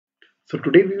So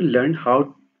today we will learn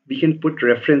how we can put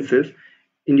references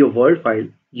in your Word file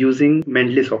using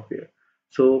Mendeley software.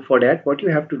 So for that, what you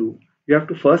have to do, you have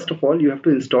to first of all, you have to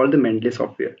install the Mendeley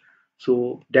software.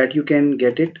 So that you can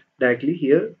get it directly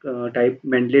here, type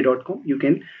mendeley.com. You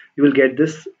will get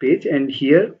this page, and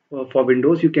here for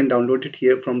Windows, you can download it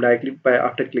here from directly by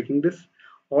after clicking this.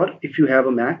 Or if you have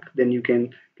a Mac, then you can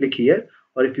click here.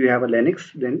 Or if you have a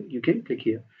Linux, then you can click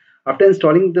here. After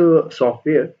installing the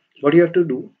software, what you have to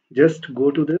do, just go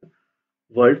to the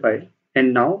Word file,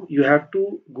 and now you have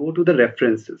to go to the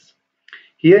references.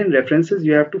 Here in references,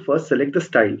 you have to first select the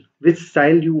style, which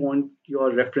style you want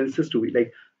your references to be,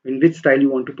 like in which style you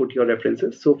want to put your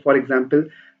references. So for example,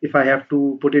 if I have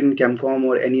to put it in Camcom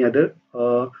or any other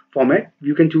format,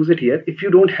 you can choose it here. If you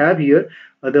don't have here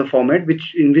the format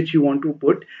which you want to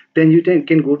put, then you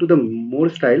can go to the more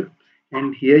style,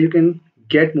 and here you can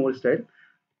get more style.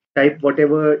 Type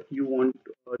whatever you want,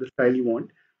 the style you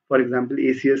want. For example,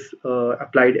 ACS,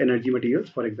 applied energy materials,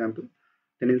 for example.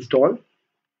 Then install,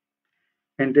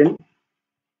 and then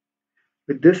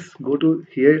with this, go to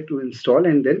here to install,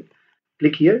 and then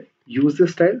click here, use the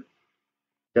style.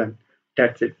 Done.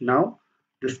 That's it. Now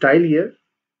the style here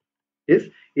is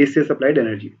ACS applied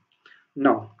energy.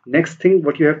 Now next thing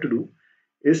what you have to do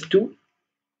is to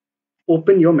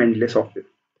open your Mendeley software.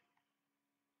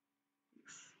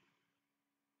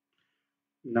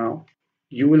 Now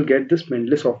you will get this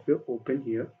Mendeley software open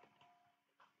here.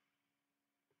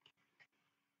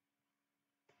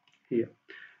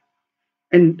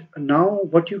 And now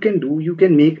what you can do, you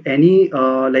can make any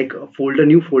like a folder,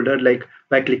 new folder, like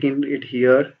by clicking it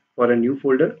here for a new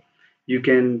folder. You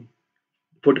can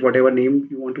put whatever name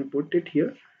you want to put it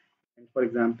here. And for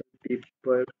example,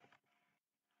 paper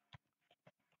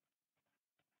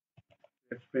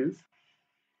reference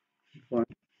one.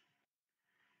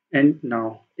 And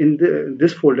now in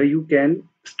this folder, you can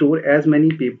store as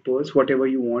many papers, whatever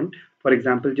you want. For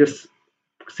example, just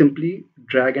simply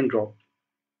drag and drop,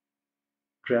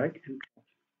 drag and drop.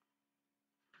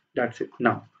 That's it.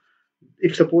 Now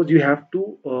if suppose you have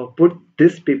to put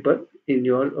this paper in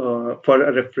your for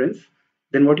a reference,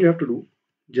 then what you have to do,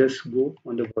 just go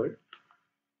on the word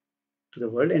to the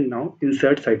word, and now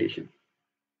insert citation.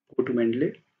 Go to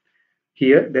Mendeley.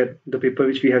 Here that the paper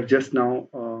which we have just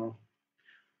now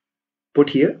put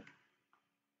here,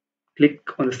 click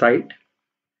on the site.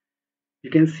 You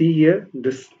can see here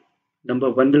this number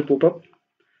one will pop up.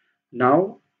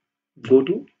 Now go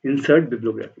to insert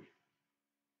bibliography.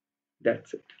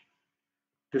 That's it.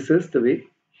 This is the way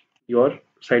your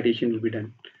citation will be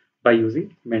done by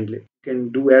using Mendeley. You can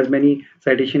do as many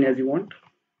citation as you want.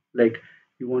 Like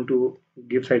you want to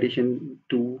give citation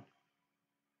to,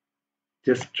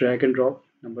 just drag and drop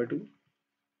number two,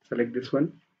 select this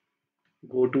one,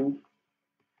 go to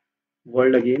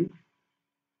world again,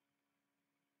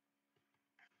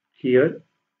 here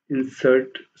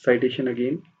insert citation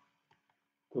again,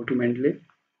 go to Mendeley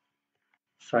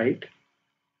cite.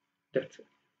 That's it,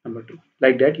 number two.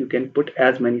 Like that you can put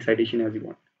as many citation as you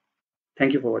want.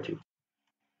 Thank you for watching.